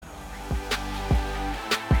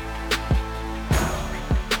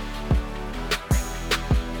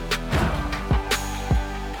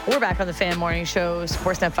We're back on the Fan Morning Show,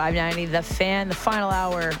 Sportsnet 590, The Fan, the final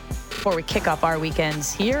hour before we kick off our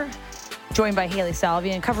weekends here. Joined by Haley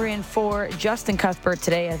Salvian, covering for Justin Cuthbert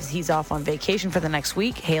today as he's off on vacation for the next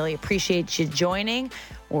week. Haley, appreciate you joining.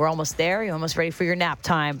 We're almost there. You're almost ready for your nap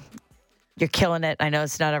time. You're killing it. I know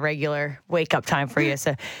it's not a regular wake-up time for you,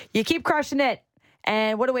 so you keep crushing it.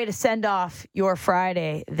 And what a way to send off your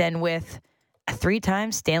Friday than with a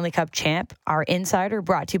 3-time Stanley Cup champ, our insider,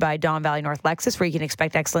 brought to you by Don Valley North Lexus, where you can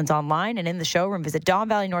expect excellence online and in the showroom. Visit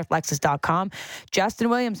DonValleyNorthLexus.com. Justin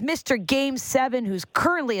Williams, Mr. Game 7, who's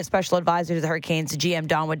currently a special advisor to the Hurricanes, GM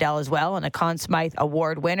Don Waddell as well, and a Conn Smythe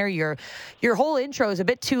Award winner. Your whole intro is a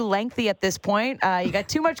bit too lengthy at this point. You got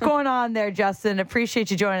too much going on there, Justin.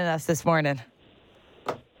 Appreciate you joining us this morning.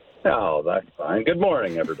 Oh, that's fine. Good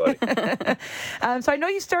morning, everybody. So I know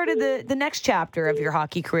you started the next chapter of your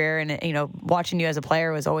hockey career, and watching you as a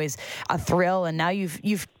player was always a thrill. And now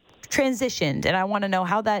you've transitioned, and I want to know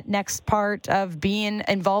how that next part of being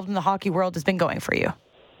involved in the hockey world has been going for you.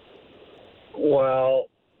 Well,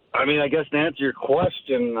 I guess to answer your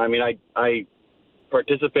question, I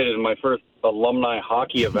participated in my first alumni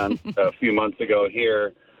hockey event a few months ago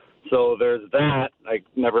here, so there's that. I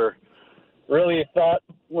never really thought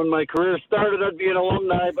when my career started I'd be an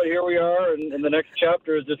alumni, but here we are, and the next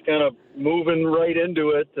chapter is just kind of moving right into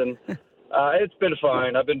it, and it's been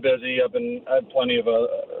fine. I've been busy. I had plenty of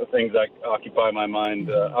things that occupy my mind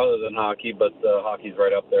other than hockey, but hockey's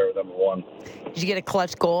right up there with number one. Did you get a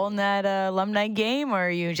clutch goal in that alumni game, or are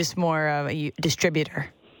you just more of a distributor?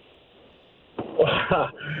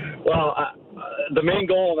 Well, the main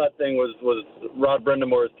goal in that thing was Rod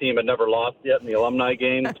Brindamore's team had never lost yet in the alumni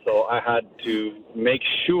game, so I had to make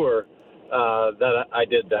sure that I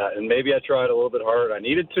did that. And maybe I tried a little bit harder than I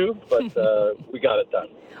needed to, but we got it done.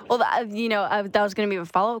 Well, that was going to be a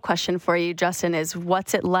follow-up question for you, Justin, is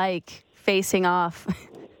what's it like facing off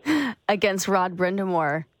against Rod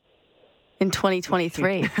Brindamore in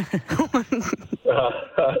 2023?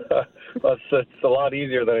 It's a lot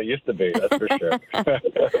easier than it used to be, that's for sure.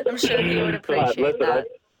 I'm sure he would appreciate that.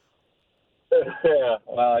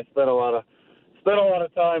 I spent a lot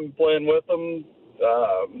of time playing with him,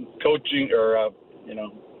 coaching or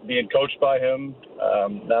being coached by him.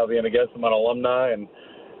 Now being against him on alumni, and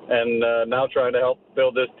now trying to help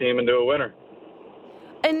build this team into a winner.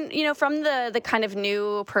 And, from the kind of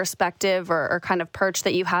new perspective or kind of perch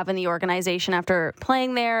that you have in the organization after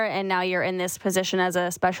playing there, and now you're in this position as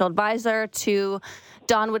a special advisor to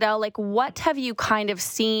Don Waddell, what have you kind of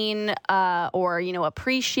seen or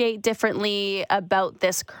appreciate differently about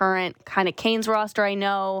this current kind of Canes roster? I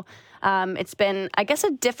know it's been, I guess,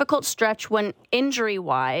 a difficult stretch when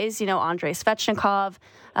injury-wise. Andrei Svechnikov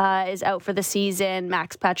is out for the season.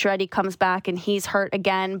 Max Pacioretty comes back and he's hurt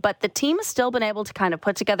again. But the team has still been able to kind of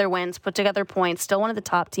put together wins, put together points, still one of the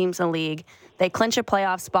top teams in the league. They clinch a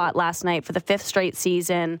playoff spot last night for the 5th straight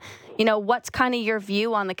season. What's kind of your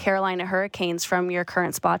view on the Carolina Hurricanes from your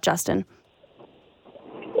current spot, Justin?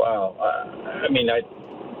 Wow. I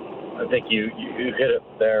think you hit it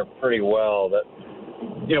there pretty well. That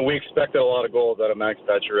we expected a lot of goals out of Max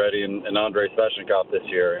Pacioretty and Andrei Svechnikov this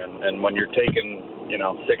year. And when you're taking,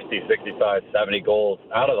 60, 65, 70 goals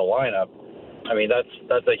out of the lineup,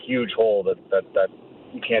 that's a huge hole that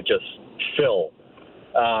you can't just fill.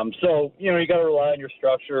 So, you got to rely on your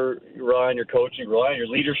structure, you rely on your coaching, rely on your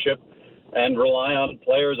leadership, and rely on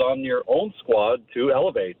players on your own squad to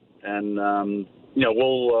elevate. And,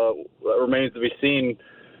 it remains to be seen,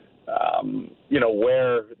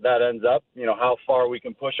 where that ends up, how far we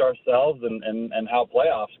can push ourselves and how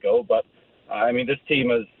playoffs go. But, this team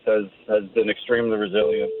has been extremely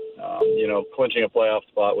resilient, clinching a playoff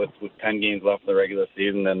spot with 10 games left in the regular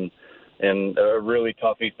season and a really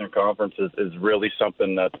tough Eastern Conference is really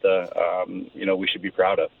something that, we should be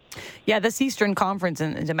proud of. Yeah, this Eastern Conference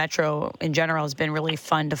and the Metro in general has been really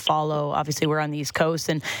fun to follow. Obviously, we're on the East Coast,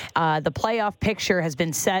 and the playoff picture has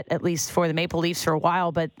been set, at least for the Maple Leafs, for a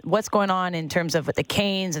while. But what's going on in terms of the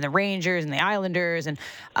Canes and the Rangers and the Islanders and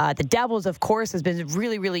the Devils, of course, has been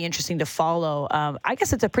really, really interesting to follow. I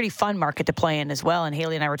guess it's a pretty fun market to play in as well. And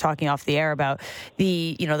Haley and I were talking off the air about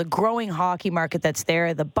the growing hockey market that's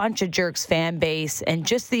there, the bunch of jerks fan base, and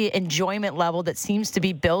just the enjoyment level that seems to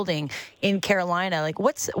be building in Carolina.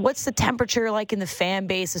 What's the temperature like in the fan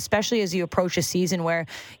base, especially as you approach a season where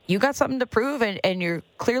you got something to prove and you're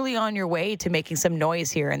clearly on your way to making some noise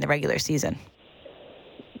here in the regular season?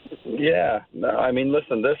 Yeah, no,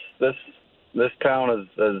 listen, this town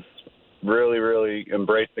has really, really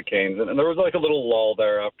embraced the Canes, and there was a little lull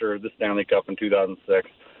there after the Stanley Cup in 2006.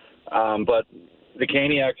 But the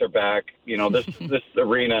Caniacs are back. This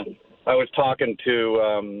arena I was talking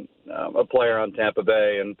to a player on Tampa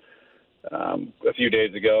Bay and a few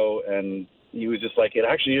days ago, and he was just like, it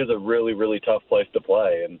actually is a really, really tough place to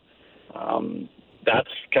play. And that's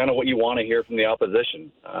kind of what you want to hear from the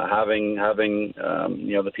opposition. Having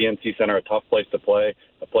the PNC Center, a tough place to play,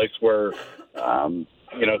 a place where,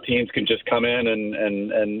 teams can just come in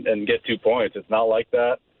and get 2 points. It's not like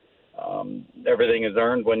that. Everything is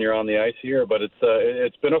earned when you're on the ice here, but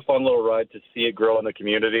it's been a fun little ride to see it grow in the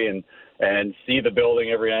community and see the building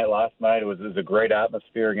every night. Last night it was a great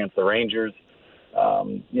atmosphere against the Rangers.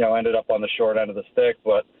 Ended up on the short end of the stick,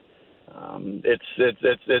 but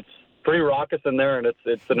it's pretty raucous in there, and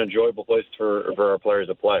it's an enjoyable place for our players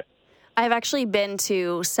to play. I've actually been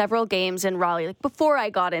to several games in Raleigh. Like before I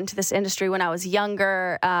got into this industry when I was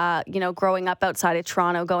younger, growing up outside of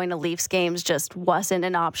Toronto, going to Leafs games just wasn't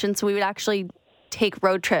an option. So we would actually take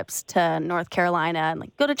road trips to North Carolina and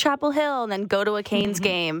like go to Chapel Hill and then go to a Canes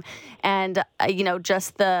game. And,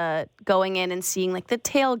 just the going in and seeing like the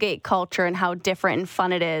tailgate culture and how different and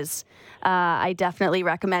fun it is. I definitely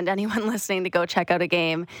recommend anyone listening to go check out a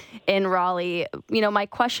game in Raleigh. My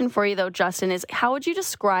question for you, though, Justin, is how would you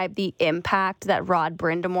describe the impact that Rod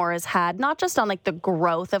Brind'Amour has had, not just on like the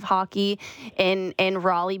growth of hockey in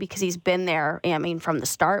Raleigh, because he's been there, from the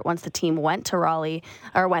start once the team went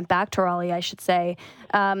back to Raleigh, I should say,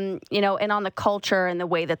 and on the culture and the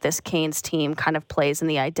way that this Canes team kind of plays and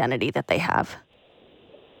the identity that they have?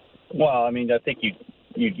 Well, I think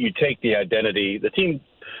you take the identity. The team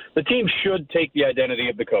should take the identity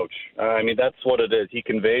of the coach. That's what it is. He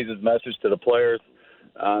conveys his message to the players.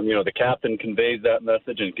 The captain conveys that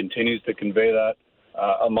message and continues to convey that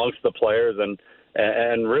amongst the players.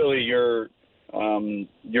 And really, you're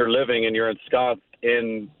living and you're ensconced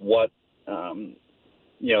in what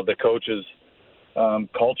the coach's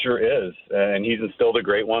culture is, and he's instilled a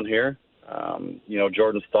great one here.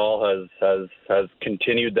 Jordan Staal has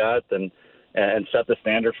continued that and set the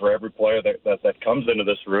standard for every player that comes into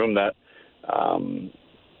this room that,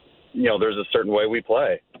 there's a certain way we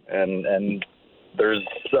play. And there's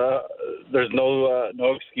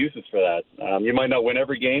no excuses for that. You might not win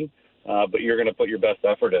every game, but you're going to put your best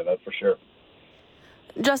effort in, that's for sure.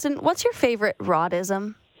 Justin, what's your favorite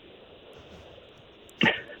Rodism?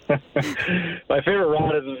 My favorite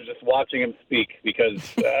Rodism is just watching him speak,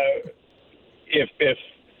 because if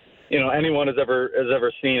anyone has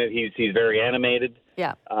ever seen it, he's very animated.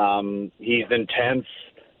 Yeah. He's intense.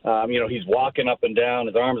 He's walking up and down.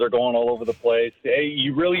 His arms are going all over the place.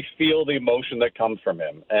 You really feel the emotion that comes from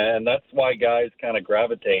him, and that's why guys kind of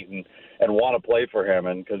gravitate and want to play for him,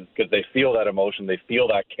 and because they feel that emotion, they feel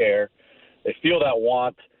that care, they feel that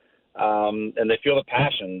want, and they feel the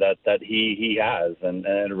passion that he has, and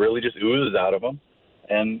it really just oozes out of him,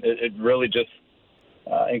 and it really just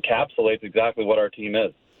encapsulates exactly what our team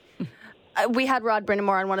is. We had Rod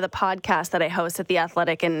Brind'Amour on one of the podcasts that I host at The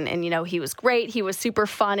Athletic, and he was great. He was super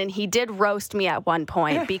fun, and he did roast me at one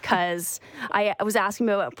point because I was asking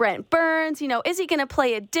him about Brent Burns. Is he going to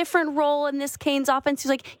play a different role in this Canes offense? He's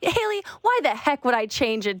like, Haley, why the heck would I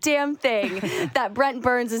change a damn thing that Brent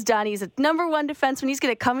Burns has done? He's a number one defenseman. He's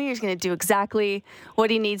going to come here. He's going to do exactly what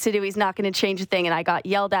he needs to do. He's not going to change a thing. And I got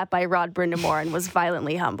yelled at by Rod Brind'Amour and was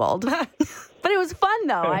violently humbled. But it was fun,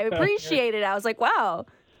 though. I appreciate it. I was like, wow.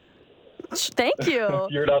 Thank you.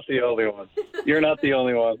 You're not the only one. You're not the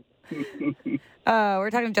only one. We're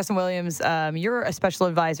talking to Justin Williams. You're a special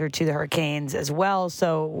advisor to the Hurricanes as well.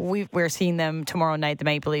 So we're seeing them tomorrow night. The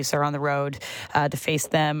Maple Leafs are on the road to face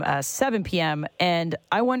them 7 p.m. And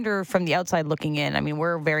I wonder, from the outside looking in,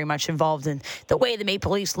 we're very much involved in the way the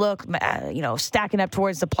Maple Leafs look, stacking up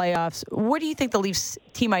towards the playoffs. What do you think the Leafs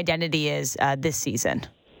team identity is this season?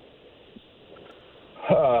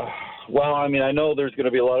 Well, I know there's going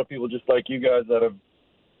to be a lot of people just like you guys that are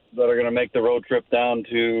going to make the road trip down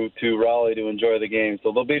to Raleigh to enjoy the game.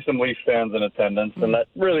 So there'll be some Leafs fans in attendance, and that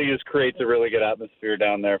really just creates a really good atmosphere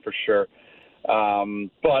down there for sure.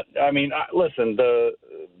 But listen, the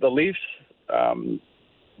Leafs,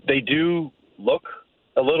 they do look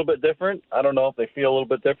a little bit different. I don't know if they feel a little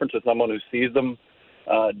bit different to someone who sees them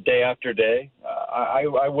day after day.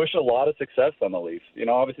 I wish a lot of success on the Leafs.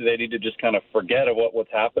 Obviously they need to just kind of forget about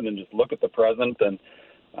what's happened and just look at the present. And,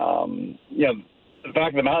 the fact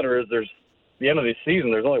of the matter is the end of the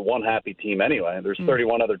season, there's only one happy team anyway. There's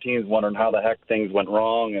 31 other teams wondering how the heck things went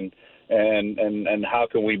wrong and how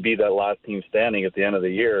can we be that last team standing at the end of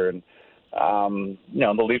the year. And,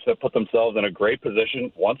 the Leafs have put themselves in a great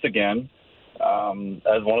position once again,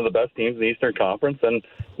 as one of the best teams in the Eastern Conference. And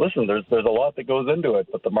listen, there's a lot that goes into it,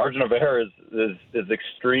 but the margin of error is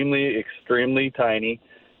extremely, extremely tiny.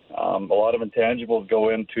 A lot of intangibles go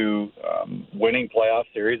into winning playoff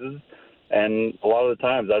series. And a lot of the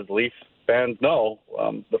times, as Leaf fans know,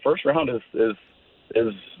 the first round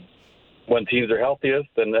is when teams are healthiest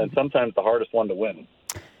and sometimes the hardest one to win.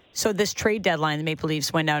 So this trade deadline, the Maple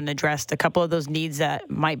Leafs went out and addressed a couple of those needs that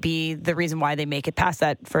might be the reason why they make it past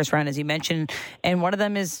that first round, as you mentioned. And one of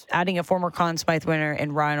them is adding a former Conn Smythe winner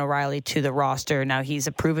and Ryan O'Reilly to the roster. Now, he's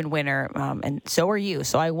a proven winner, and so are you.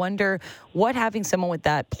 So I wonder what having someone with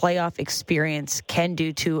that playoff experience can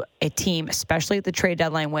do to a team, especially at the trade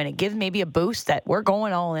deadline, when it gives maybe a boost that we're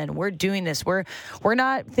going all in, we're doing this. We're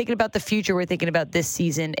not thinking about the future. We're thinking about this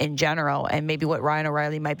season in general, and maybe what Ryan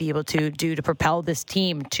O'Reilly might be able to do to propel this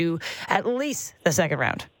team to at least the second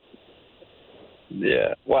round.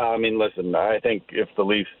 Yeah. Well, I mean, listen, I think if the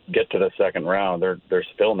Leafs get to the second round, they're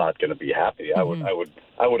still not going to be happy. Mm-hmm.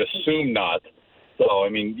 I would assume not. So, I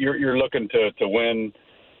mean, you're looking to win,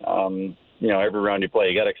 every round you play.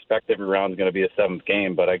 You got to expect every round is going to be a seventh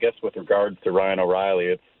game. But I guess with regards to Ryan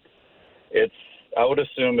O'Reilly, I would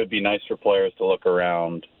assume it'd be nice for players to look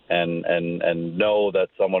around and know that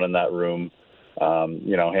someone in that room,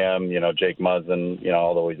 him, Jake Muzzin,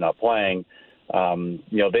 although he's not playing,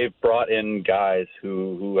 they've brought in guys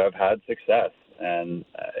who have had success, and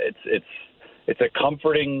it's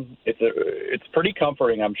pretty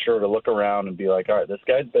comforting, I'm sure, to look around and be like, all right, this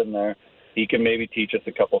guy's been there. He can maybe teach us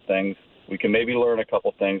a couple things. We can maybe learn a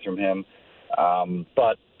couple things from him.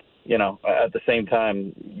 But at the same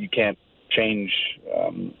time, you can't change,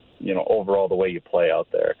 overall the way you play out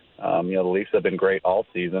there. The Leafs have been great all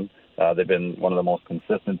season. They've been one of the most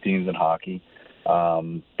consistent teams in hockey.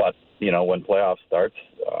 But, when playoffs starts,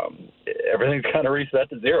 everything's kind of reset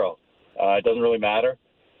to zero. It doesn't really matter.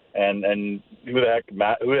 And who the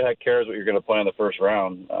heck cares what you're going to play in the first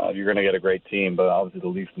round? You're going to get a great team, but obviously the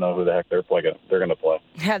Leafs know who the heck they're going to play.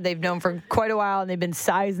 Yeah, they've known for quite a while, and they've been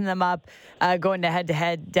sizing them up, going to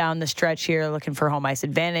head-to-head down the stretch here, looking for home ice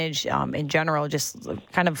advantage. In general, just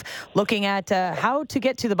kind of looking at how to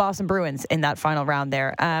get to the Boston Bruins in that final round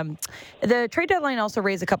there. The trade deadline also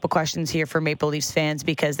raised a couple questions here for Maple Leafs fans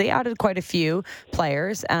because they added quite a few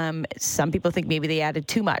players. Some people think maybe they added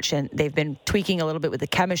too much, and they've been tweaking a little bit with the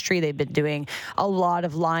chemistry. They've been doing a lot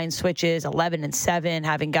of line switches, 11 and 7,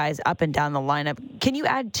 having guys up and down the lineup. Can you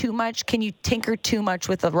add too much? Can you tinker too much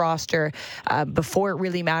with the roster before it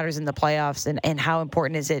really matters in the playoffs? And how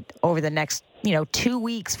important is it over the next 2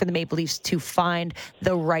 weeks for the Maple Leafs to find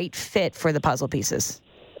the right fit for the puzzle pieces?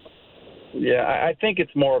 Yeah, I think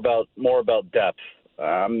it's more about depth.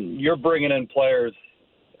 You're bringing in players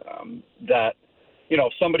that,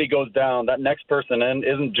 if somebody goes down, that next person in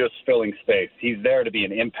isn't just filling space. He's there to be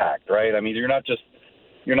an impact, right? I mean, you're not just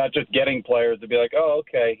getting players to be like, oh,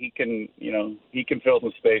 okay, he can fill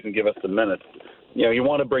some space and give us some minutes. You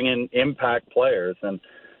want to bring in impact players, and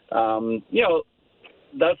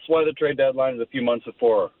that's why the trade deadline is a few months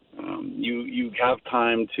before. You have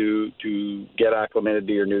time to get acclimated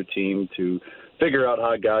to your new team, to figure out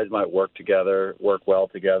how guys might work well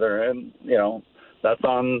together, and that's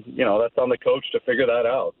on the coach to figure that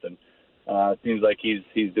out. And it seems like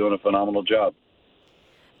he's doing a phenomenal job.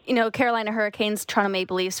 Carolina Hurricanes, Toronto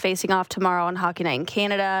Maple Leafs facing off tomorrow on Hockey Night in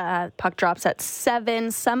Canada. Puck drops at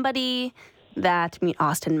 7. Somebody that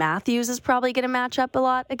Austin Matthews is probably going to match up a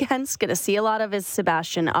lot against. Going to see a lot of is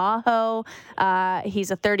Sebastian Aho.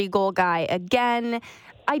 He's a 30-goal guy again.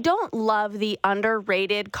 I don't love the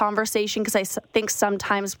underrated conversation because I think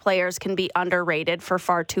sometimes players can be underrated for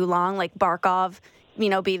far too long, like Barkov,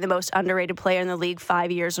 being the most underrated player in the league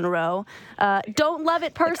 5 years in a row. Don't love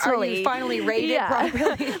it personally. Are you finally rated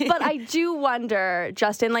properly? But I do wonder,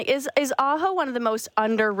 Justin, is Aho one of the most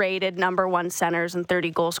underrated number one centers and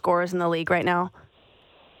 30-goal scorers in the league right now?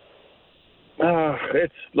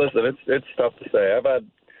 It's tough to say. I've had,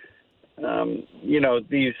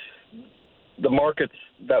 the markets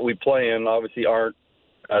that we play in obviously aren't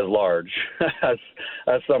as large as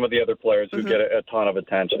some of the other players who get a ton of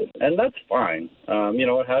attention, and that's fine.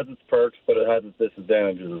 It has its perks, but it has its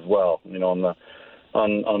disadvantages as well. On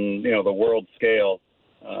the world scale,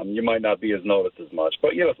 you might not be as noticed as much.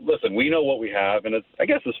 But listen, we know what we have, and I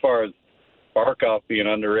guess as far as Barkov being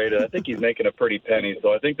underrated, I think he's making a pretty penny.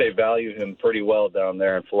 So I think they value him pretty well down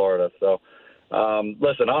there in Florida. So.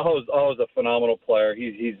 Listen, Aho's a phenomenal player.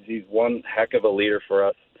 He's one heck of a leader for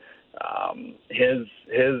us. His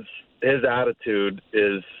attitude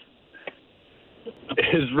is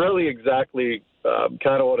really exactly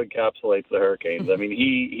kind of what encapsulates the Hurricanes. I mean,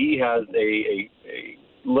 he has a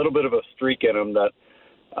little bit of a streak in him that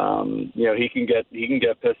he can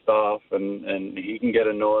get pissed off and he can get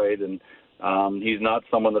annoyed, and he's not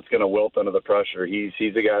someone that's going to wilt under the pressure. He's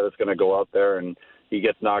a guy that's going to go out there, and he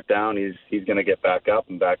gets knocked down, he's going to get back up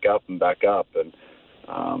and back up and back up.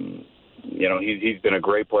 And, he's been a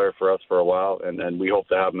great player for us for a while, and we hope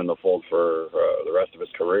to have him in the fold for the rest of his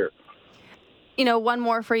career. One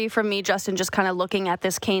more for you from me, Justin, just kind of looking at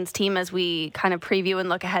this Canes team as we kind of preview and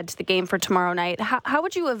look ahead to the game for tomorrow night. How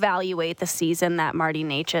would you evaluate the season that Marty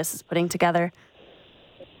Necas is putting together?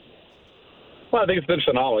 Well, I think it's been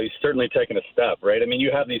phenomenal. He's certainly taken a step, right? I mean, you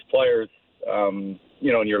have these players, in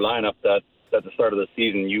your lineup that at the start of the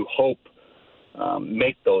season you hope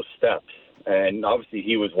make those steps. And obviously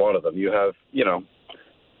he was one of them. You have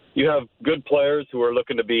good players who are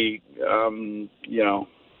looking to be,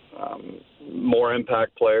 more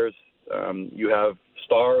impact players. You have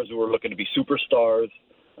stars who are looking to be superstars.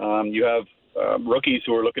 You have rookies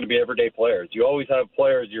who are looking to be everyday players. You always have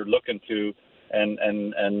players you're looking to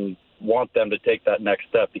and want them to take that next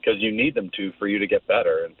step because you need them to for you to get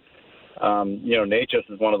better. And Necas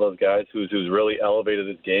is one of those guys who's really elevated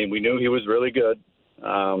his game. We knew he was really good.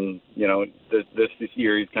 This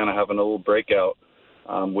year he's kind of having a little breakout,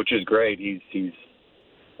 which is great. He's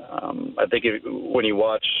I think when you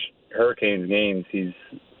watch Hurricanes games,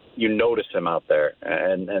 you notice him out there,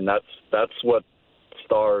 and that's what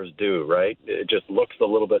stars do, right? It just looks a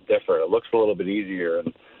little bit different. It looks a little bit easier,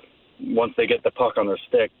 and once they get the puck on their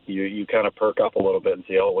stick, you kind of perk up a little bit and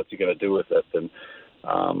say, oh, what's he going to do with it? And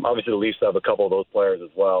obviously the Leafs have a couple of those players as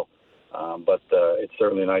well, but it's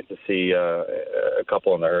certainly nice to see a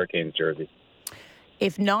couple in the Hurricanes jersey.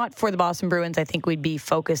 If not for the Boston Bruins, I think we'd be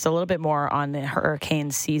focused a little bit more on the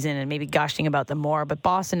Hurricanes season and maybe gushing about them more. But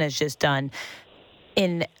Boston has just done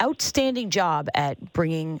an outstanding job at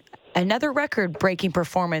bringing another record-breaking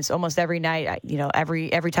performance almost every night.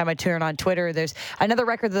 Every time I turn on Twitter, there's another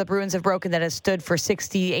record that the Bruins have broken that has stood for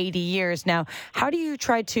 60, 80 years. Now, how do you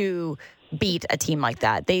try to beat a team like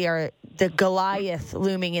that? They are the Goliath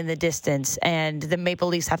looming in the distance, and the Maple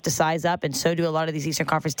Leafs have to size up, and so do a lot of these Eastern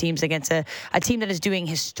Conference teams against a team that is doing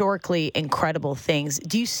historically incredible things.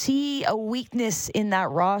 Do you see a weakness in that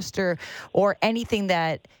roster or anything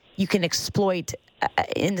that you can exploit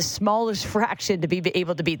in the smallest fraction to be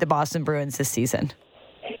able to beat the Boston Bruins this season?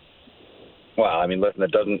 Well, I mean, listen,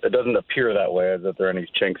 it doesn't appear that way, as if there are any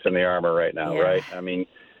chinks in the armor right now, right? I mean,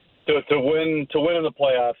 to win in the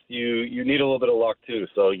playoffs, you need a little bit of luck too.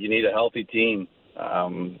 So you need a healthy team,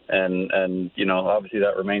 and obviously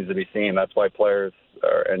that remains to be seen. That's why players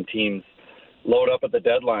and teams load up at the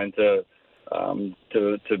deadline to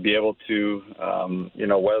be able to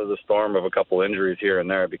weather the storm of a couple injuries here and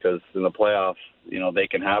there, because in the playoffs, they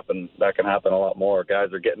can happen. That can happen a lot more.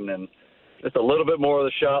 Guys are getting in just a little bit more of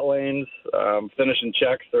the shot lanes, finishing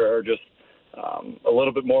checks are just a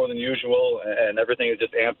little bit more than usual, and everything is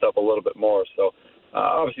just amped up a little bit more. So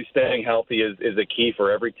obviously staying healthy is a key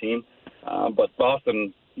for every team. But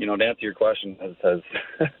Boston, to answer your question, has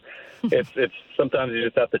it's sometimes you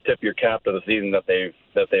just have to tip your cap to the season that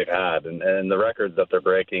they've had and the records that they're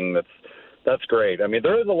breaking. That's great. I mean,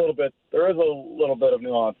 there is a little bit of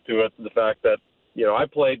nuance to it. The fact that I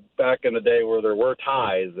played back in the day where there were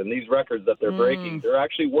ties, and these records that they're breaking, there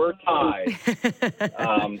actually were ties.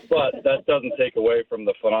 But that doesn't take away from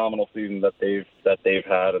the phenomenal season that they've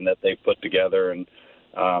had and that they've put together. And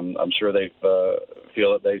I'm sure they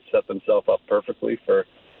feel that they set themselves up perfectly for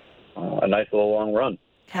a nice little long run.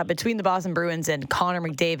 Yeah, between the Boston Bruins and Connor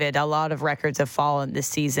McDavid, a lot of records have fallen this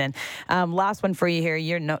season. Last one for you here.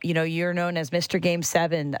 You're known as Mr. Game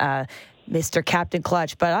 7, Mr. Captain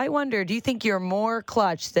Clutch. But I wonder, do you think you're more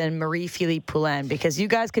clutch than Marie-Philippe Poulin? Because you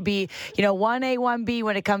guys could be, 1A, 1B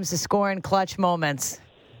when it comes to scoring clutch moments.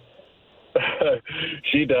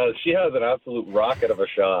 She does. She has an absolute rocket of a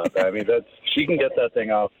shot. I mean, she can get that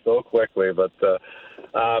thing off so quickly. But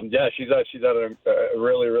she's had a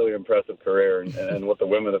really, really impressive career, and what the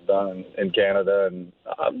women have done in Canada and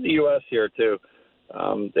the U.S. here too.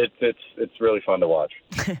 It's really fun to watch.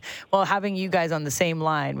 Well, having you guys on the same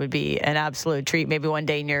line would be an absolute treat. Maybe one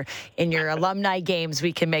day in your alumni games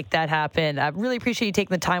we can make that happen. I really appreciate you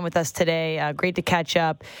taking the time with us today. Great to catch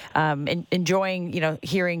up. Enjoying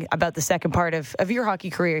hearing about the second part of your hockey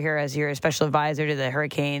career here as your special advisor to the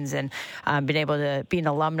Hurricanes, and been able to be an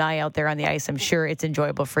alumni out there on the ice. I'm sure it's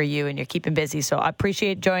enjoyable for you, and you're keeping busy. So I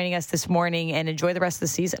appreciate joining us this morning, and enjoy the rest of the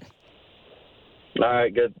season. All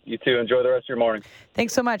right, good. You too. Enjoy the rest of your morning.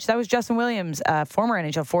 Thanks so much. That was Justin Williams, former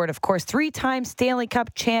NHL forward, of course, 3-time Stanley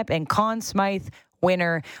Cup champ and Conn Smythe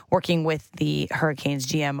winner, working with the Hurricanes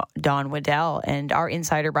GM Don Waddell. And our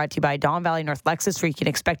insider brought to you by Don Valley North Lexus, where you can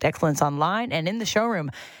expect excellence online and in the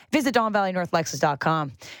showroom. Visit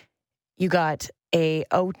DonValleyNorthLexus.com. You got a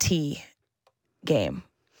OT game.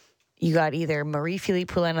 You got either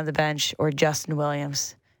Marie-Philippe Poulin on the bench or Justin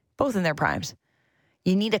Williams, both in their primes.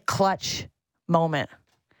 You need a clutch moment.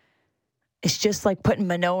 It's just like putting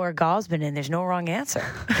Minot or Gosman in. There's no wrong answer.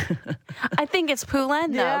 I think it's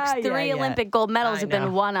Poulin, though. Yeah, 'Cause three yeah. Olympic gold medals have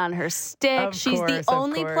been won on her stick. She's the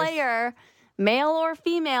only player, male or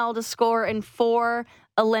female, to score in 4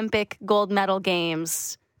 Olympic gold medal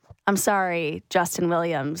games. I'm sorry, Justin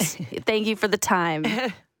Williams. Thank you for the time.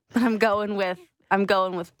 But I'm going with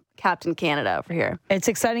Captain Canada over here. It's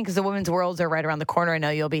exciting because the women's worlds are right around the corner. I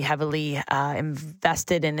know you'll be heavily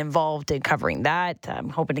invested and involved in covering that. I'm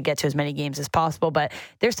hoping to get to as many games as possible, but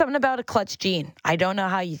there's something about a clutch gene. I don't know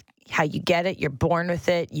how you get it. You're born with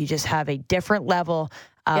it. You just have a different level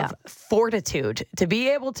of fortitude to be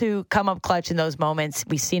able to come up clutch in those moments.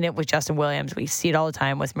 We've seen it with Justin Williams. We see it all the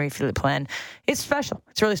time with Marie-Philippe Poulin. It's special.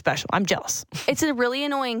 It's really special. I'm jealous. It's a really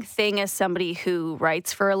annoying thing as somebody who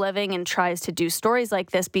writes for a living and tries to do stories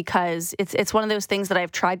like this, because it's one of those things that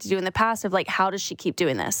I've tried to do in the past of like, how does she keep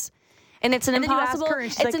doing this? And it's an and impossible. Then you ask her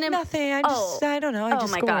and she's like, nothing. I don't know. I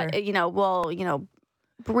just my score. God.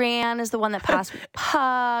 Brienne is the one that passed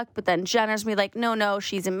puck, but then Jenner's me like, no,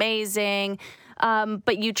 she's amazing.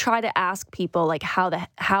 But you try to ask people like,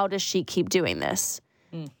 how does she keep doing this?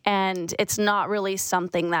 And it's not really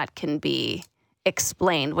something that can be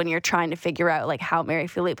explained when you're trying to figure out like how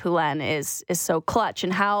Marie-Philippe Poulin is so clutch,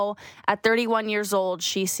 and how at 31 years old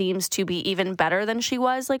she seems to be even better than she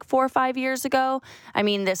was like 4 or 5 years ago. I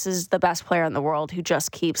mean, this is the best player in the world who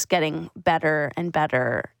just keeps getting better and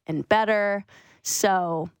better and better.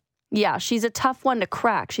 So, yeah, she's a tough one to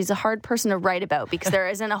crack. She's a hard person to write about because there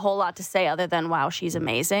isn't a whole lot to say other than, wow, she's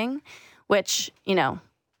amazing, which,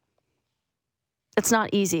 it's not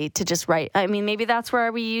easy to just write. I mean, maybe that's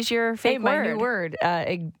where we use your fake my new word.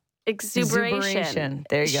 Exuberation.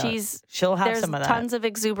 There you go. She'll have some of that. There's tons of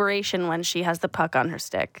exuberation when she has the puck on her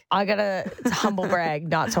stick. I got to humble brag,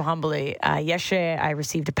 not so humbly. Yesterday, I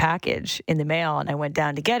received a package in the mail, and I went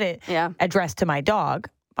down to get it, addressed to my dog,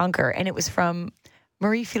 Bunker, and it was from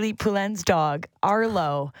Marie-Philippe Poulin's dog,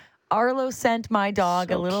 Arlo. Arlo sent my dog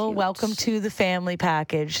a little cute welcome to the family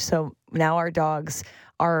package. So now our dogs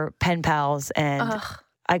are pen pals, and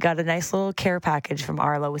I got a nice little care package from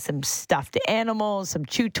Arlo with some stuffed animals, some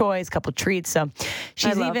chew toys, a couple treats. So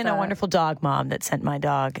she's even a wonderful dog mom that sent my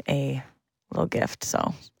dog a little gift.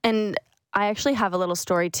 So, and I actually have a little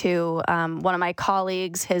story too. One of my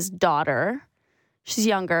colleagues, his daughter, she's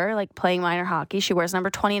younger, like playing minor hockey. She wears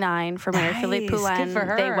number 29 for Marie-Philippe Poulin. Good for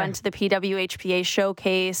her. They went to the PWHPA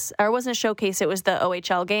showcase, or it wasn't a showcase, it was the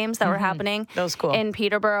OHL games that were happening. That was cool. In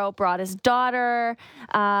Peterborough, brought his daughter,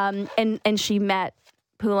 and she met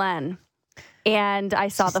Poulin. And I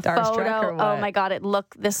saw the photo. Oh my God!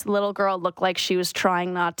 This little girl looked like she was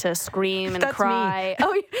trying not to scream and cry. Me.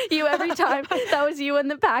 Oh, you every time. That was you when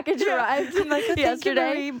the package arrived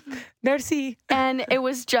yesterday. Thank you, Merci. And it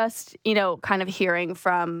was just, kind of hearing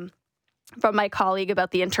from my colleague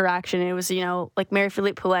about the interaction. It was, like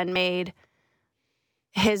Marie-Philippe Poulin made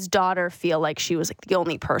his daughter feel like she was like the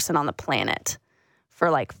only person on the planet for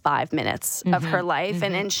like 5 minutes of her life.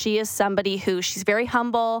 And she is somebody who, she's very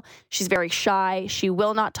humble. She's very shy. She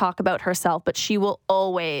will not talk about herself, but she will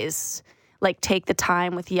always like take the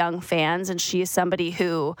time with young fans. And she is somebody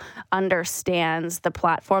who understands the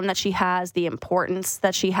platform that she has, the importance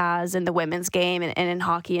that she has in the women's game and in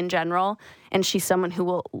hockey in general. And she's someone who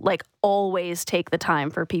will like always take the time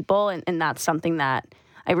for people. And that's something that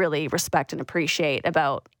I really respect and appreciate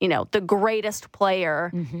about, the greatest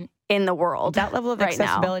player in the world. That level of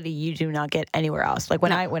accessibility you do not get anywhere else. Like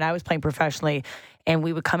when I was playing professionally and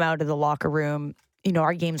we would come out of the locker room,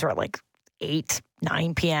 our games were at like 8,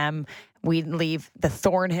 9 p.m. We'd leave the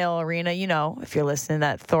Thornhill Arena, if you're listening to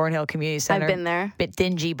that Thornhill Community Center. I've been there. Bit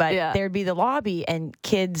dingy, but there'd be the lobby and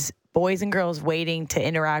kids, boys and girls waiting to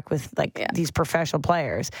interact with these professional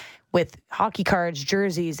players with hockey cards,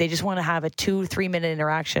 jerseys. They just want to have a 2-3 minute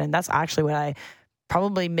interaction. And that's actually what I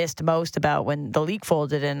probably missed most about when the league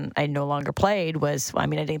folded and I no longer played was, I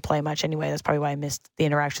didn't play much anyway. That's probably why I missed the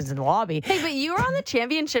interactions in the lobby. Hey, but you were on the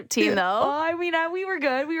championship team, though. Oh, we were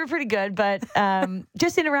good. We were pretty good. But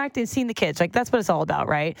just interacting, seeing the kids, like that's what it's all about,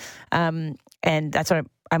 right? And that's what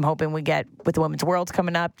I'm hoping we get with the Women's Worlds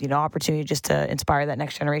coming up, opportunity just to inspire that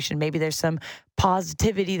next generation. Maybe there's some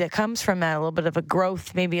positivity that comes from that, a little bit of a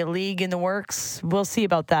growth, maybe a league in the works. We'll see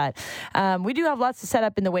about that. We do have lots to set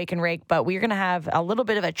up in the Wake and Rake, but we're going to have a little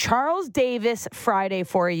bit of a Charles Davis Friday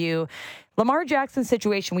for you. Lamar Jackson's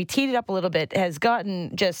situation, we teed it up a little bit, has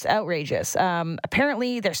gotten just outrageous.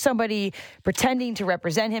 Apparently, there's somebody pretending to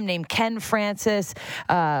represent him named Ken Francis.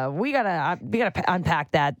 We gotta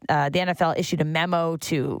unpack that. The NFL issued a memo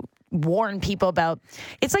to warn people about.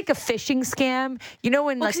 It's like a phishing scam. You know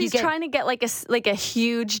when like he's trying to get like a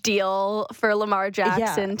huge deal for Lamar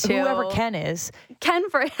Jackson too. Whoever Ken is.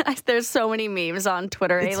 There's so many memes on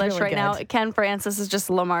Twitter, It's Ailish, really right good. now. Ken Francis is just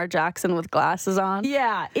Lamar Jackson with glasses on.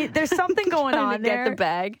 Yeah, there's something going Trying on to get there. the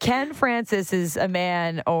bag. Ken Francis is a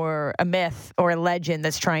man or a myth or a legend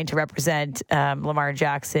that's trying to represent Lamar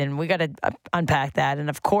Jackson. We got to unpack that. And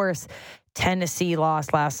of course, Tennessee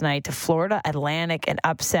lost last night to Florida Atlantic, an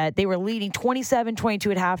upset. They were leading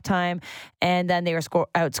 27-22 at halftime, and then they were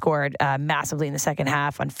outscored massively in the second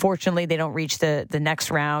half. Unfortunately, they don't reach the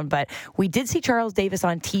next round, but we did see Charles Davis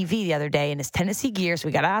on TV the other day in his Tennessee gear, so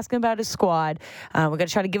we got to ask him about his squad. We got to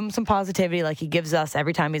try to give him some positivity like he gives us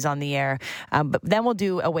every time he's on the air. But then we'll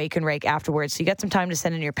do a wake and rake afterwards, so you got some time to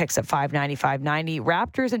send in your picks at 590-590.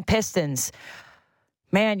 Raptors and Pistons.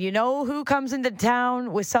 Man, you know who comes into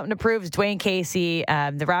town with something to prove is Dwayne Casey.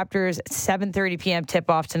 The Raptors, 7:30 p.m.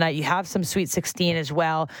 tip-off tonight. You have some Sweet 16 as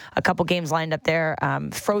well. A couple games lined up there.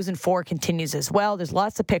 Frozen Four continues as well. There's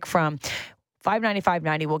lots to pick from.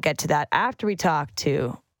 590-590, we'll get to that after we talk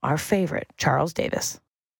to our favorite, Charles Davis.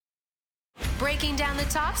 Breaking down the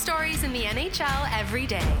top stories in the NHL every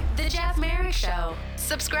day. The Jeff Merrick Show.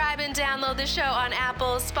 Subscribe and download the show on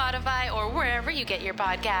Apple, Spotify, or wherever you get your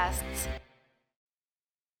podcasts.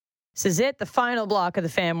 This is it, the final block of the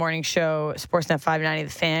Fan Morning Show, Sportsnet 590 The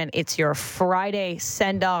Fan. It's your Friday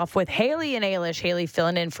send-off with Haley and Ailish. Haley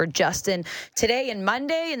filling in for Justin today and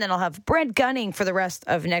Monday, and then I'll have Brent Gunning for the rest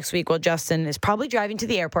of next week while Justin is probably driving to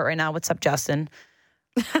the airport right now. What's up, Justin?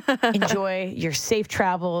 Enjoy your safe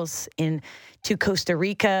travels to Costa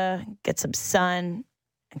Rica, get some sun,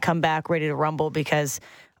 and come back ready to rumble because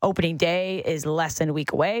opening day is less than a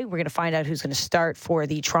week away. We're going to find out who's going to start for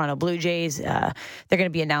the Toronto Blue Jays. They're going to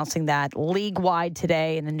be announcing that league-wide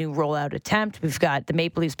today in a new rollout attempt. We've got the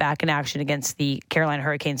Maple Leafs back in action against the Carolina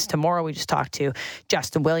Hurricanes tomorrow. We just talked to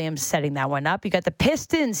Justin Williams setting that one up. You got the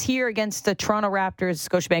Pistons here against the Toronto Raptors,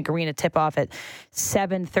 Scotiabank Arena tip-off at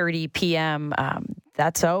 7:30 p.m.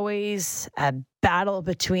 That's always a battle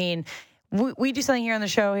between... We do something here on the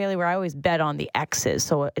show, Haley, where I always bet on the X's.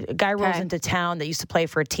 So a guy rolls into town that used to play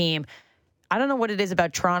for a team. I don't know what it is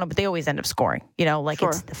about Toronto, but they always end up scoring. You know, like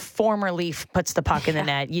it's the former Leaf puts the puck in the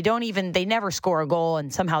net. They never score a goal,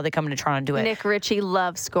 and somehow they come into Toronto and do it. Nick Ritchie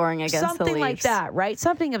loves scoring against the Leafs. Something like that, right?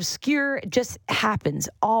 Something obscure just happens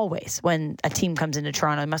always when a team comes into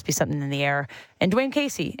Toronto. It must be something in the air. And Dwayne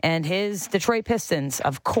Casey and his Detroit Pistons,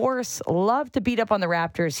 of course, love to beat up on the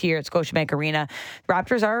Raptors here at Scotiabank Arena.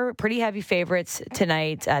 Raptors are pretty heavy favorites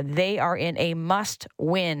tonight. They are in a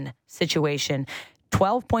must-win situation.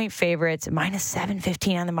 12-point favorites, minus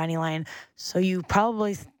 715 on the money line. So you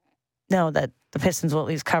probably know that the Pistons will at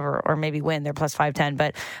least cover or maybe win. They're plus 510.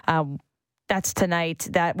 But that's tonight.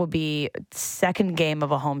 That will be second game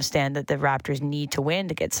of a homestand that the Raptors need to win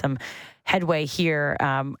to get some headway here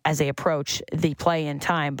as they approach the play-in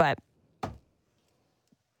time. But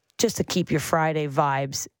just to keep your Friday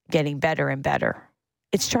vibes getting better and better,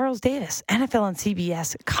 it's Charles Davis, NFL on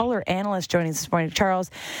CBS color analyst, joining us this morning. Charles,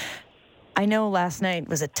 I know last night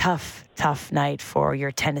was a tough night for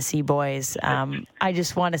your Tennessee boys. I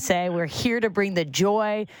just want to say we're here to bring the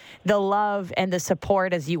joy, the love, and the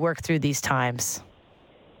support as you work through these times.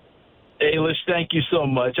 Ailish, thank you so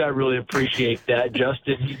much. I really appreciate that.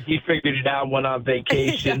 Justin, he figured it out, went on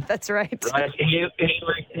vacation. Yeah, that's right.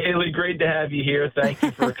 Haley, great to have you here. Thank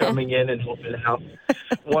you for coming in and helping out.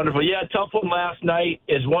 Wonderful. Yeah, tough one last night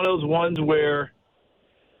is one of those ones where,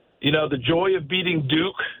 you know, the joy of beating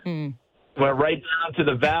Duke went right down to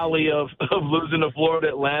the valley of losing to Florida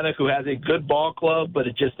Atlantic, who has a good ball club, but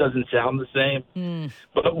it just doesn't sound the same.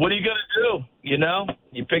 But what are you going to do? You know,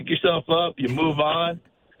 you pick yourself up, you move on.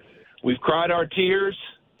 We've cried our tears.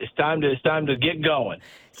 It's time to get going.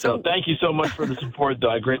 So thank you so much for the support, though.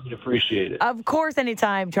 I greatly appreciate it. Of course,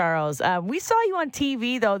 anytime, Charles. We saw you on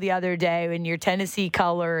TV, though, the other day in your Tennessee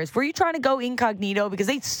colors. Were you trying to go incognito? Because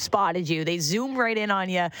they spotted you. They zoomed right in on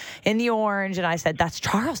you in the orange. And I said, that's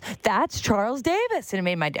Charles. That's Charles Davis. And it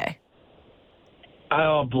made my day.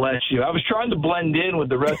 Oh, bless you. I was trying to blend in with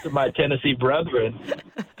the rest of my Tennessee brethren.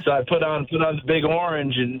 So I put on the big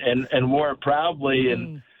orange and wore it proudly.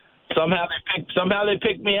 And somehow they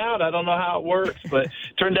picked me out. I don't know how it works, but it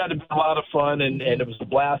turned out to be a lot of fun, and it was a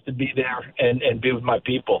blast to be there and be with my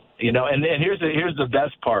people. You know, and here's the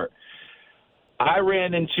best part. I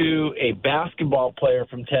ran into a basketball player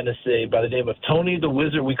from Tennessee by the name of Tony the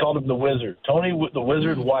Wizard. We called him the Wizard. Tony the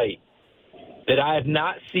Wizard White, that I have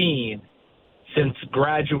not seen since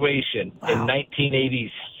graduation in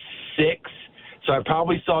 1986. So I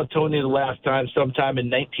probably saw Tony the last time sometime in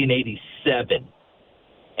 1987.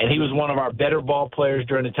 and he was one of our better ball players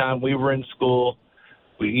during the time we were in school.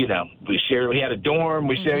 We had a dorm.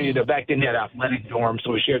 We shared, back then we had athletic dorms,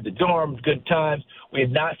 so we shared the dorm, good times. We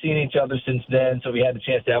had not seen each other since then, so we had the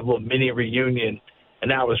chance to have a little mini reunion. And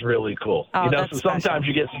that was really cool. Oh, so sometimes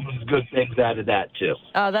you get some good things out of that, too.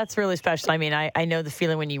 Oh, that's really special. I mean, I know the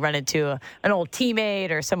feeling when you run into an old teammate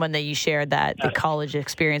or someone that you shared the college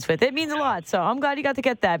experience with. It means a lot. So I'm glad you got to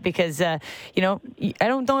get that because, I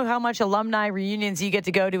don't know how much alumni reunions you get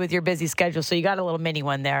to go to with your busy schedule. So you got a little mini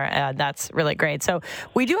one there. That's really great. So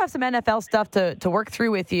we do have some NFL stuff to work through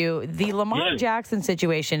with you. The Lamar Jackson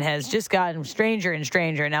situation has just gotten stranger and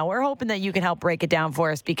stranger. Now, we're hoping that you can help break it down for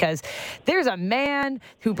us because there's a man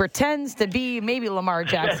who pretends to be maybe Lamar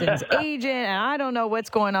Jackson's agent, and I don't know what's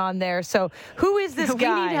going on there. So who is this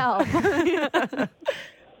guy? We need help.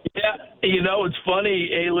 Yeah, it's funny,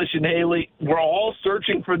 Ailish and Haley. We're all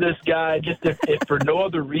searching for this guy just if for no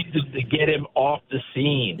other reason to get him off the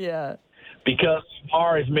scene. Yeah. Because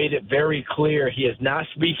Lamar has made it very clear he is not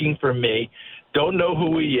speaking for me, don't know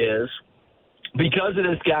who he is. Because of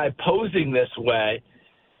this guy posing this way,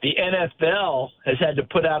 the NFL has had to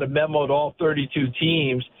put out a memo to all 32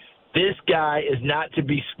 teams. This guy is not to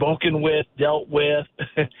be spoken with, dealt with.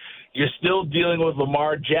 You're still dealing with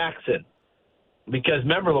Lamar Jackson. Because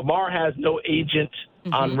remember, Lamar has no agent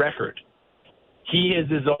on record. He is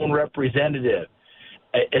his own representative.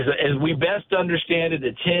 As we best understand it,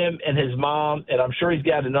 it's him and his mom, and I'm sure he's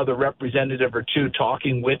got another representative or two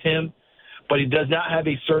talking with him. But he does not have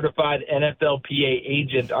a certified NFLPA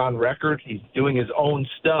agent on record. He's doing his own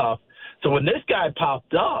stuff. So when this guy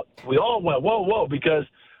popped up, we all went, whoa, because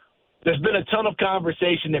there's been a ton of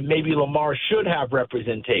conversation that maybe Lamar should have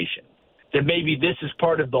representation, that maybe this is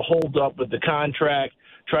part of the holdup with the contract,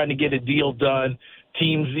 trying to get a deal done.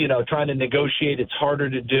 Teams, trying to negotiate, it's harder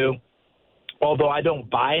to do. Although I don't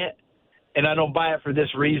buy it, and I don't buy it for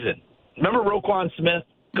this reason. Remember Roquan Smith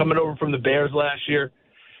coming over from the Bears last year?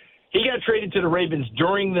 He got traded to the Ravens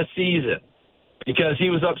during the season because he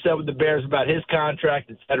was upset with the Bears about his contract,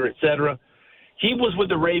 et cetera, et cetera. He was with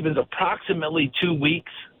the Ravens approximately 2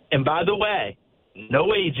 weeks. And by the way,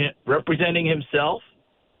 no agent representing himself,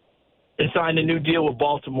 and signed a new deal with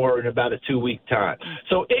Baltimore in about a 2-week time.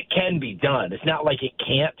 So it can be done. It's not like it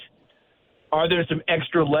can't. Are there some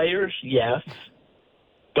extra layers? Yes.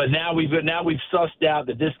 But now we've sussed out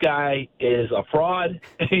that this guy is a fraud.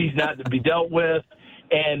 He's not to be dealt with.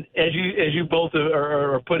 And as you both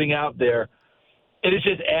are putting out there, it has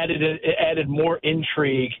just added more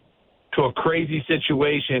intrigue to a crazy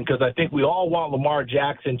situation because I think we all want Lamar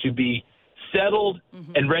Jackson to be settled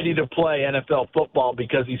and ready to play NFL football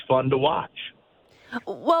because he's fun to watch.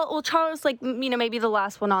 Well, Charles, maybe the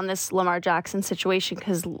last one on this Lamar Jackson situation,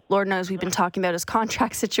 because Lord knows we've been talking about his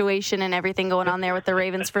contract situation and everything going on there with the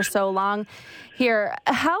Ravens for so long here.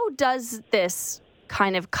 How does this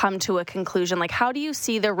kind of come to a conclusion? How do you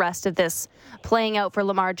see the rest of this playing out for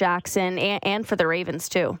Lamar Jackson and for the Ravens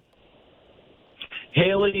too?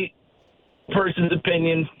 Haley, person's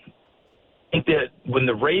opinion, I think that when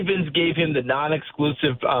the Ravens gave him the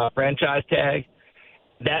non-exclusive franchise tag,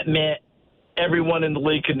 that meant everyone in the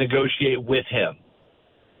league could negotiate with him.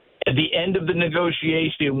 At the end of the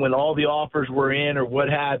negotiation, when all the offers were in or what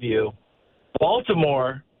have you,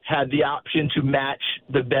 Baltimore had the option to match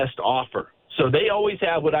the best offer. So they always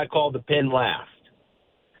have what I call the pin last.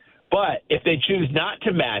 But if they choose not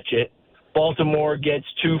to match it, Baltimore gets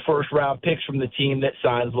 2 first-round picks from the team that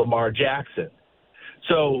signs Lamar Jackson.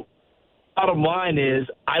 So bottom line is,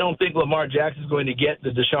 I don't think Lamar Jackson is going to get the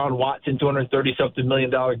Deshaun Watson $230-something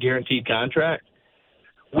million guaranteed contract.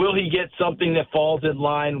 Will he get something that falls in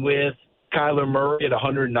line with Kyler Murray at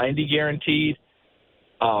 $190 guaranteed?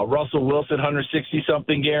 Russell Wilson,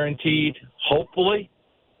 $160-something guaranteed? Hopefully.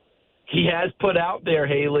 He has put out there,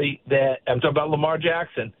 Haley, that I'm talking about Lamar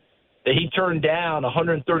Jackson, that he turned down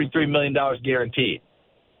 $133 million guaranteed.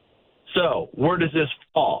 So where does this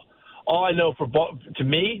fall? All I know to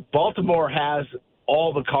me, Baltimore has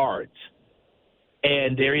all the cards.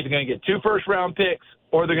 And they're either going to get 2 first-round picks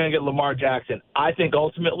or they're going to get Lamar Jackson. I think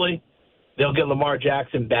ultimately they'll get Lamar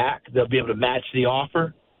Jackson back. They'll be able to match the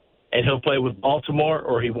offer, and he'll play with Baltimore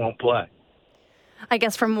or he won't play. I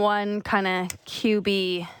guess from one kind of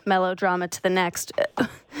QB melodrama to the next,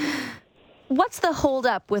 what's the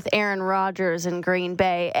holdup with Aaron Rodgers in Green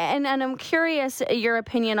Bay? And I'm curious your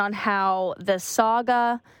opinion on how the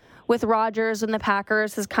saga with Rodgers and the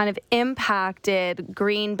Packers has kind of impacted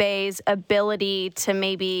Green Bay's ability to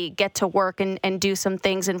maybe get to work and do some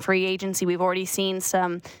things in free agency. We've already seen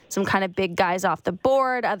some kind of big guys off the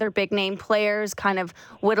board, other big name players kind of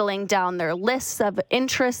whittling down their lists of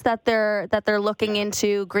interests that they're looking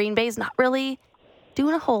into. Green Bay's not really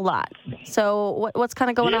doing a whole lot. So what's kind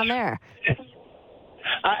of going on there?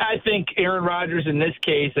 I think Aaron Rodgers, in this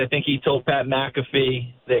case, I think he told Pat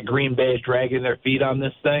McAfee that Green Bay is dragging their feet on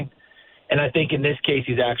this thing. And I think in this case,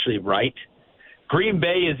 he's actually right. Green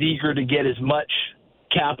Bay is eager to get as much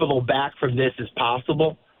capital back from this as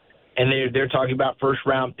possible. And they're talking about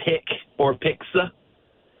first-round pick or pixa.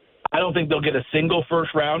 I don't think they'll get a single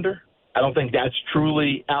first-rounder. I don't think that's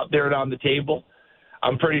truly out there and on the table.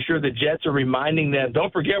 I'm pretty sure the Jets are reminding them,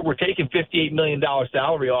 don't forget we're taking $58 million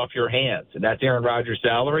salary off your hands, and that's Aaron Rodgers'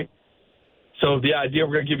 salary. So the idea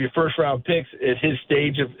we're going to give you first-round picks at the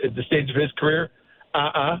stage of his career,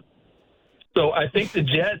 So I think the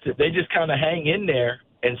Jets, if they just kind of hang in there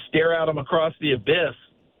and stare at them across the abyss,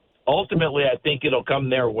 ultimately I think it'll come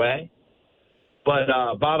their way. But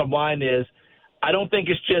bottom line is, I don't think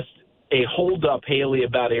it's just a holdup, Haley,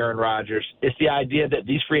 about Aaron Rodgers. It's the idea that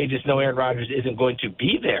these free agents know Aaron Rodgers isn't going to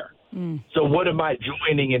be there. So what am I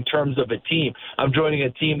joining in terms of a team? I'm joining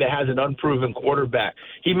a team that has an unproven quarterback.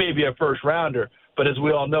 He may be a first-rounder, but as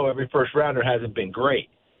we all know, every first-rounder hasn't been great.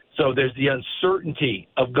 So there's the uncertainty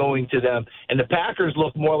of going to them. And the Packers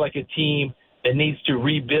look more like a team that needs to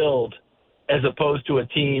rebuild as opposed to a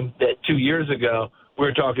team that 2 years ago we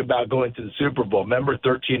were talking about going to the Super Bowl. Remember,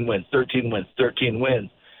 13 wins.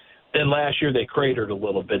 Then last year they cratered a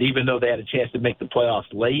little bit. Even though they had a chance to make the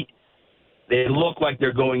playoffs late, they look like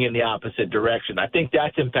they're going in the opposite direction. I think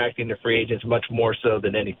that's impacting the free agents much more so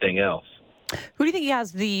than anything else. Who do you think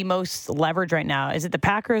has the most leverage right now? Is it the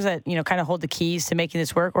Packers that, kind of hold the keys to making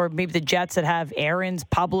this work, or maybe the Jets that have Aaron's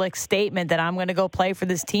public statement that I'm going to go play for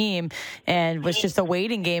this team and was just a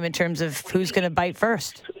waiting game in terms of who's going to bite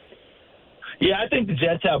first? Yeah, I think the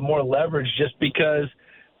Jets have more leverage just because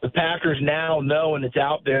the Packers now know, and it's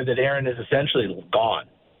out there, that Aaron is essentially gone.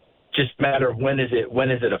 Just a matter of when is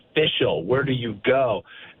it official? Where do you go?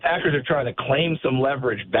 Packers are trying to claim some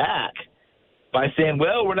leverage back by saying,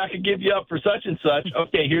 well, we're not going to give you up for such and such.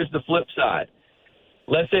 Okay, here's the flip side.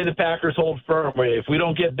 Let's say the Packers hold firm. If we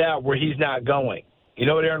don't get that, where he's not going. You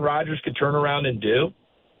know what Aaron Rodgers could turn around and do?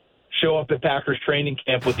 Show up at Packers training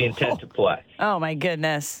camp with the intent to play. Oh, my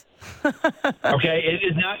goodness. Okay, it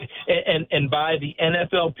is not, and by the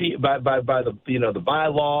NFLP, by the the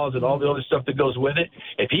bylaws and all the other stuff that goes with it.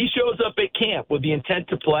 If he shows up at camp with the intent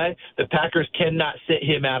to play, the Packers cannot sit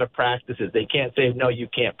him out of practices. They can't say, no, you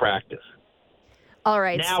can't practice. All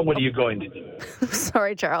right. Now, what are you going to do?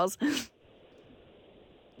 Sorry, Charles.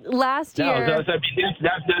 Last year,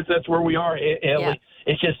 that's where we are, Ellie. Yeah.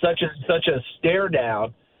 It's just such a stare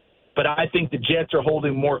down. But I think the Jets are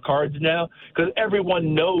holding more cards now because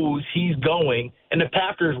everyone knows he's going, and the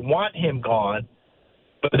Packers want him gone,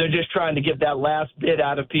 but they're just trying to get that last bit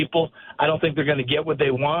out of people. I don't think they're going to get what they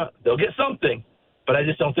want. They'll get something, but I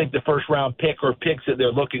just don't think the first-round pick or picks that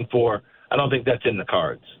they're looking for, I don't think that's in the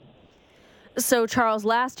cards. So, Charles,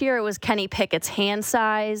 last year it was Kenny Pickett's hand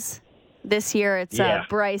size. This year it's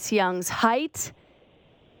Bryce Young's height.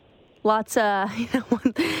 Lots of,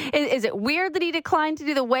 is it weird that he declined to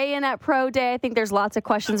do the weigh-in at Pro Day? I think there's lots of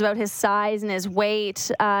questions about his size and his weight.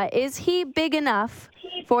 Is he big enough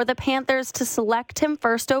for the Panthers to select him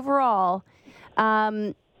first overall?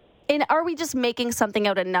 And are we just making something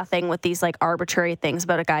out of nothing with these arbitrary things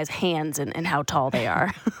about a guy's hands and how tall they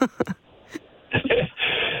are?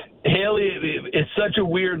 Haley, it's such a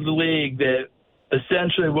weird league that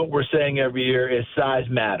essentially what we're saying every year is size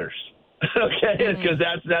matters. Okay, because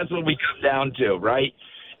that's what we come down to, right?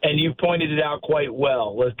 And you pointed it out quite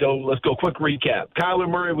well. Let's go. Quick recap. Kyler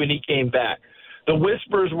Murray, when he came back, the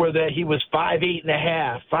whispers were that he was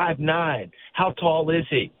 5'8.5", 5'9". How tall is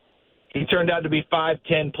he? He turned out to be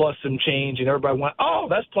 5'10" plus some change, and everybody went, "Oh,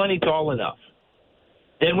 that's plenty tall enough."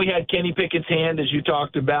 Then we had Kenny Pickett's hand, as you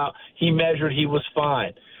talked about. He measured, he was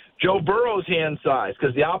fine. Joe Burrow's hand size,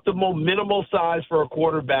 because the optimal minimal size for a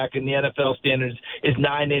quarterback in the NFL standards is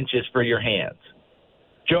 9 inches for your hands.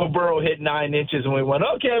 Joe Burrow hit 9 inches, and we went,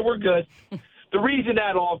 okay, we're good. The reason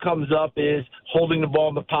that all comes up is holding the ball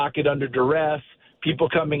in the pocket under duress, people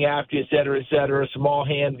coming after you, et cetera, et cetera. Small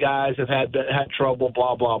hand guys have had trouble,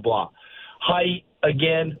 blah, blah, blah. Height,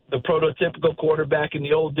 again, the prototypical quarterback in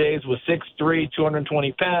the old days was 6'3",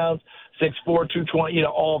 220 pounds. 6'4", 220,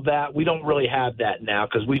 all of that. We don't really have that now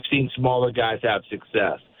because we've seen smaller guys have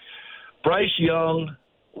success. Bryce Young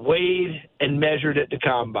weighed and measured at the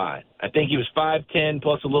combine. I think he was 5'10",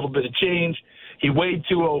 plus a little bit of change. He weighed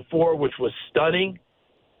 204, which was stunning.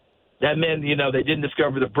 That meant, they didn't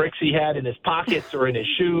discover the bricks he had in his pockets or in his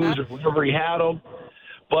shoes or wherever he had them.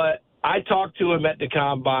 But I talked to him at the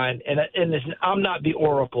combine, and I'm not the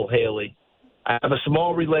oracle, Haley. I have a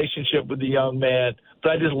small relationship with the young man,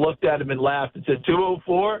 but I just looked at him and laughed and said,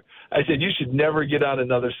 204? I said, you should never get on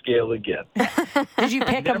another scale again. Did you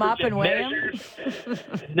pick him up and weigh him?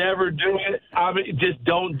 Never do it. I mean, just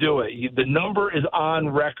don't do it. The number is on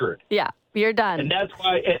record. Yeah, you're done. And that's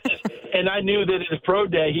why, and I knew that in his pro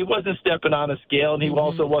day, he wasn't stepping on a scale, and he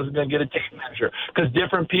also wasn't going to get a tape measure because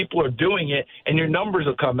different people are doing it, and your numbers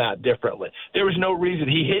will come out differently. There was no reason.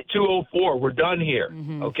 He hit 204. We're done here,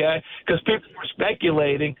 okay? Because people were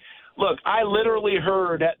speculating. Look, I literally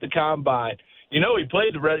heard at the combine, he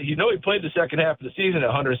played the second half of the season at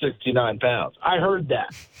 169 pounds. I heard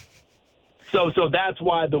that. So that's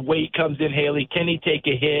why the weight comes in, Haley. Can he take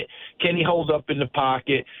a hit? Can he hold up in the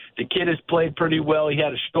pocket? The kid has played pretty well. He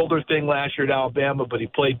had a shoulder thing last year at Alabama, but he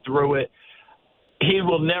played through it. He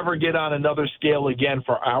will never get on another scale again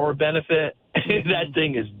for our benefit. That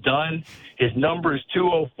thing is done. His number is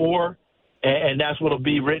 204, and that's what will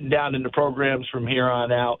be written down in the programs from here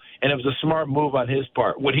on out. And it was a smart move on his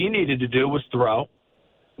part. What he needed to do was throw,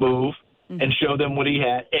 move, and show them what he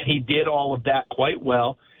had, and he did all of that quite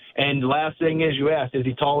well. And the last thing is, you asked, is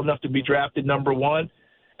he tall enough to be drafted number one?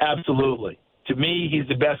 Absolutely. To me, he's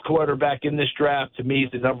the best quarterback in this draft. To me,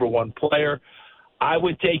 he's the number one player. I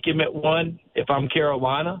would take him at 1 if I'm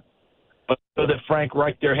Carolina, but I know that Frank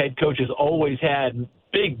Reich, their head coach, has always had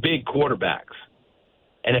big quarterbacks.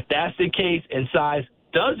 And if that's the case, and size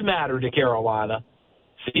does matter to Carolina,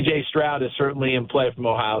 C.J. Stroud is certainly in play from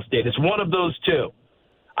Ohio State. It's one of those two.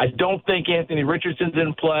 I don't think Anthony Richardson's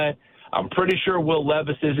in play. I'm pretty sure Will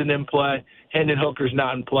Levis isn't in play. Hendon Hooker's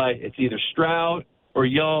not in play. It's either Stroud or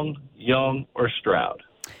Young or Stroud.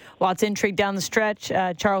 Lots of intrigue down the stretch.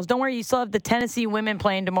 Charles, don't worry. You still have the Tennessee women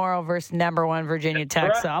playing tomorrow versus number 1 Virginia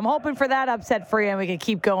Tech. So I'm hoping for that upset for you, and we can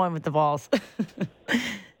keep going with the Vols.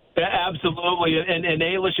 Absolutely. And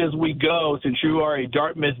Ailish, as we go, since you are a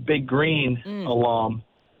Dartmouth Big Green alum,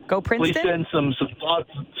 go Princeton. Please send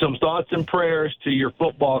some thoughts and prayers to your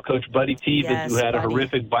football coach, Buddy Tevis, who had a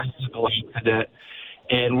horrific bicycle accident.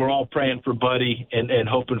 And we're all praying for Buddy and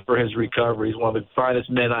hoping for his recovery. He's one of the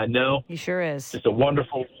finest men I know. He sure is. Just a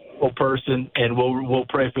wonderful person, and we'll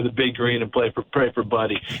pray for the Big Green and pray for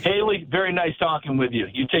Buddy. Haley, very nice talking with you.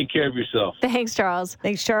 You take care of yourself. Thanks, Charles.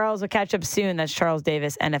 Thanks, Charles. We'll catch up soon. That's Charles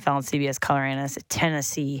Davis, NFL and CBS color analyst,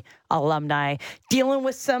 Tennessee alumni, dealing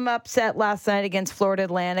with some upset last night against Florida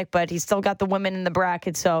Atlantic, but he's still got the women in the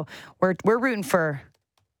bracket, so we're rooting for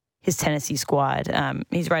his Tennessee squad.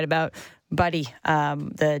 He's right about Buddy,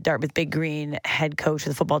 the Dartmouth Big Green head coach of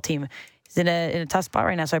the football team. He's in a tough spot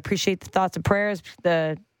right now, so I appreciate the thoughts and prayers.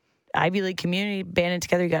 The Ivy League community banding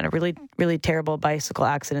together. He got in a really, really terrible bicycle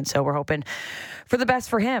accident, so we're hoping for the best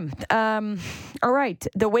for him. All right,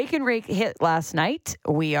 the Wake and Rake hit last night.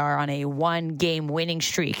 We are on a 1-game winning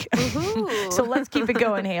streak. So let's keep it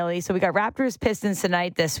going, Haley. So we got Raptors Pistons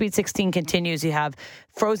tonight. The Sweet 16 continues. You have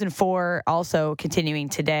Frozen Four also continuing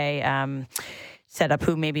today. Set up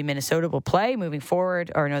who maybe Minnesota will play moving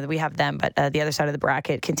forward, or no, that we have them, but the other side of the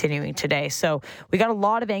bracket continuing today. So we got a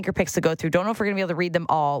lot of anchor picks to go through. Don't know if we're going to be able to read them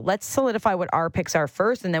all. Let's solidify what our picks are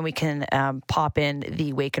first, and then we can pop in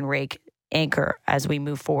the Wake and Rake anchor as we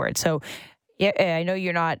move forward. So yeah, I know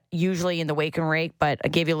you're not usually in the Wake and Rake, but I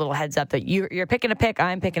gave you a little heads up that you're picking a pick,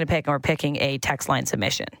 I'm picking a pick, and we're picking a text line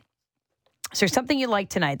submission. So there's something you like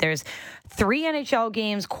tonight. There's 3 NHL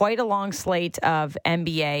games, quite a long slate of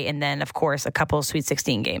NBA, and then, of course, a couple of Sweet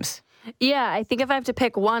 16 games. Yeah, I think if I have to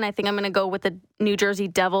pick one, I think I'm going to go with the New Jersey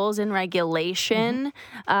Devils in regulation.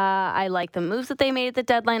 I like the moves that they made at the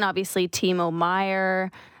deadline. Obviously, Timo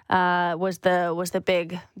Meier was the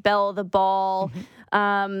big belle of the ball.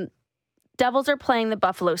 Devils are playing the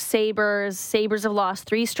Buffalo Sabres. Sabres have lost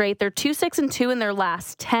 3 straight. They're 2-6-2 in their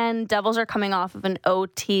last 10. Devils are coming off of an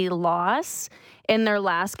OT loss in their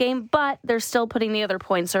last game, but they're still putting the other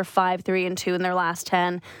points. They're 5-3-2 in their last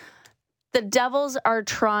 10. The Devils are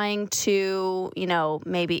trying to,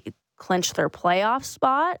 maybe clinch their playoff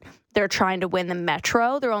spot. They're trying to win the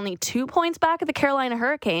Metro. They're only 2 points back of the Carolina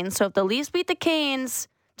Hurricanes. So if the Leafs beat the Canes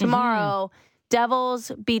tomorrow,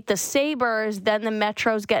 Devils beat the Sabres, then the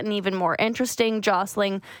Metro's getting even more interesting,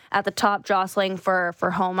 jostling at the top, jostling for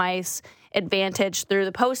home ice advantage through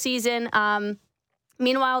the postseason.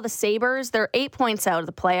 Meanwhile, the Sabres, they're 8 points out of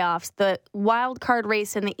the playoffs. The wild card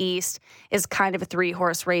race in the East is kind of a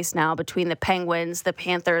 3-horse race now between the Penguins, the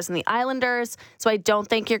Panthers, and the Islanders. So I don't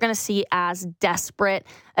think you're going to see as desperate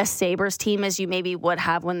a Sabres team as you maybe would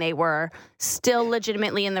have when they were still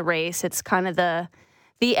legitimately in the race. It's kind of the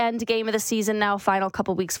the end game of the season now, final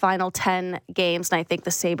couple weeks, final 10 games, and I think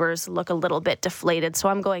the Sabres look a little bit deflated, so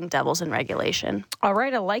I'm going Devils in regulation. All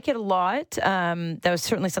right, I like it a lot. That was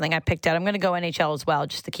certainly something I picked out. I'm going to go NHL as well,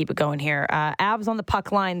 just to keep it going here. Avs on the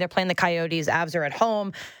puck line. They're playing the Coyotes. Avs are at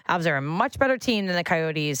home. Avs are a much better team than the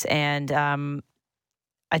Coyotes, and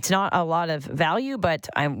it's not a lot of value, but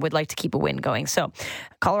I would like to keep a win going. So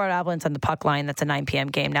Colorado Avalanche on the puck line. That's a 9 p.m.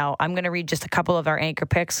 game. Now, I'm going to read just a couple of our anchor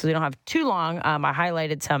picks because we don't have too long. I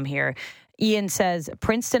highlighted some here. Ian says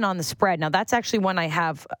Princeton on the spread. Now, that's actually one I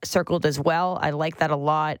have circled as well. I like that a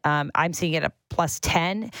lot. I'm seeing it at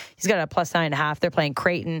 +10. He's got a +9.5. They're playing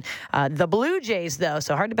Creighton. The Blue Jays, though,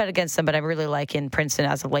 so hard to bet against them, but I really like in Princeton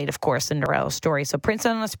as of late, of course, Cinderella story. So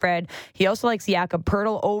Princeton on the spread. He also likes Jakob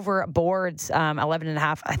Pertl over boards,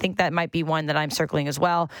 11.5. I think that might be one that I'm circling as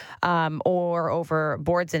well. Or over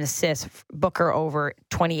boards and assists, Booker over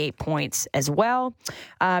 28 points as well.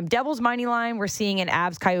 Devils money line, we're seeing an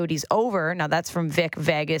Avs Coyotes over. Now, that's from Vic,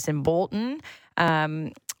 Vegas, and Bolton.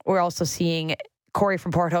 We're also seeing Corey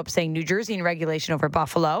from Port Hope saying New Jersey in regulation over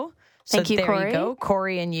Buffalo. So Thank you, there Corey. you go.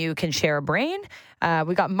 Corey and you can share a brain.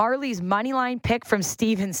 We got Marley's money line pick from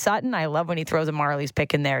Steven Sutton. I love when he throws a Marley's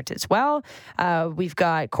pick in there as well. We've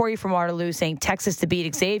got Corey from Waterloo saying Texas to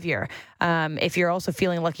beat Xavier. If you're also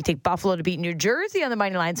feeling lucky, take Buffalo to beat New Jersey on the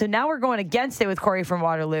money line. So now we're going against it with Corey from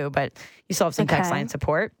Waterloo, but you still have some text line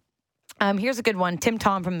support. Here's a good one. Tim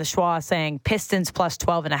Tom from the Schwa saying Pistons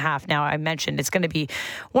 +12.5. Now, I mentioned it's going to be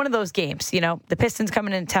one of those games. You know, the Pistons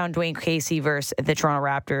coming into town, Dwayne Casey versus the Toronto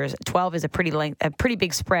Raptors. 12 is a pretty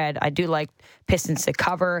big spread. I do like Pistons to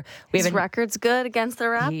cover. His record's good against the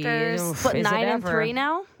Raptors. What, 9-3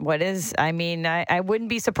 now? What is? I mean, I wouldn't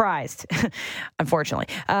be surprised,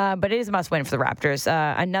 unfortunately. But it is a must-win for the Raptors.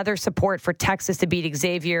 Another support for Texas to beat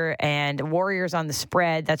Xavier and Warriors on the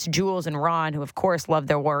spread. That's Jules and Ron, who, of course, love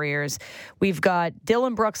their Warriors. We've got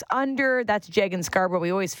Dylan Brooks under. That's Jeg and Scarborough.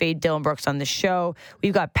 We always fade Dylan Brooks on the show.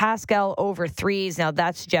 We've got Pascal over 3s. Now,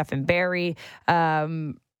 that's Jeff and Barry.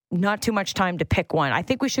 Not too much time to pick one. I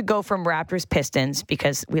think we should go from Raptors Pistons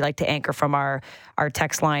because we like to anchor from our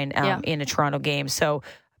text line in a Toronto game. So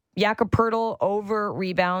Jakob Pertl over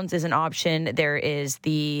rebounds is an option. There is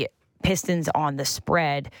the Pistons on the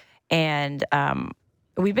spread. And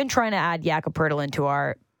we've been trying to add Jakob Pertl into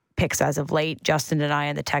our picks as of late. Justin and I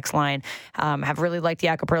on the text line have really liked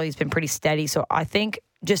Jakob Pertl. He's been pretty steady. So I think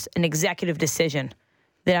just an executive decision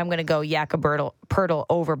that I'm going to go Jakob Pertl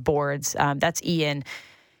over boards. That's Ian.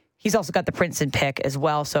 He's also got the Princeton pick as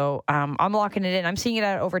well. So I'm locking it in. I'm seeing it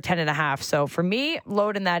at over 10.5. So for me,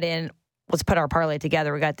 loading that in, let's put our parlay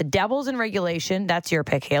together. We got the Devils in regulation. That's your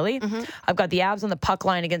pick, Haley. Mm-hmm. I've got the Avs on the puck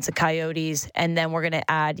line against the Coyotes. And then we're going to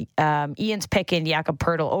add Ian's pick in Jakob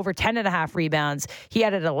Pertl over 10.5 rebounds. He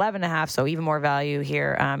had it at 11.5, so even more value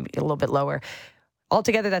here, a little bit lower.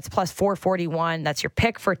 Altogether, that's plus 441. That's your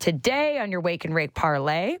pick for today on your Wake and Rake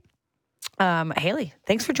parlay. Haley,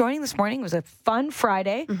 thanks for joining this morning. It was a fun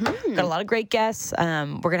Friday. Mm-hmm. Got a lot of great guests.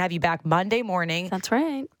 We're going to have you back Monday morning. That's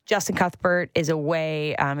right. Justin Cuthbert is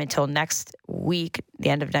away until next week, the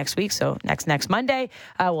end of next week. So next Monday,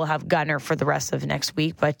 we'll have Gunner for the rest of next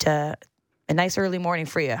week. But a nice early morning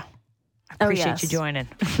for you. I appreciate you joining.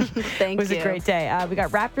 Thank you. It was a great day. We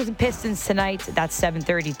got Raptors and Pistons tonight. That's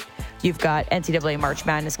 7:30. You've got NCAA March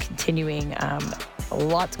Madness continuing.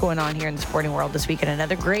 Lots going on here in the sporting world this weekend.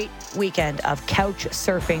 Another great weekend of couch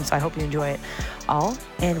surfing. So I hope you enjoy it all.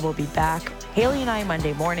 And we'll be back, Haley and I,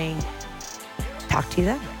 Monday morning. Talk to you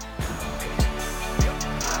then.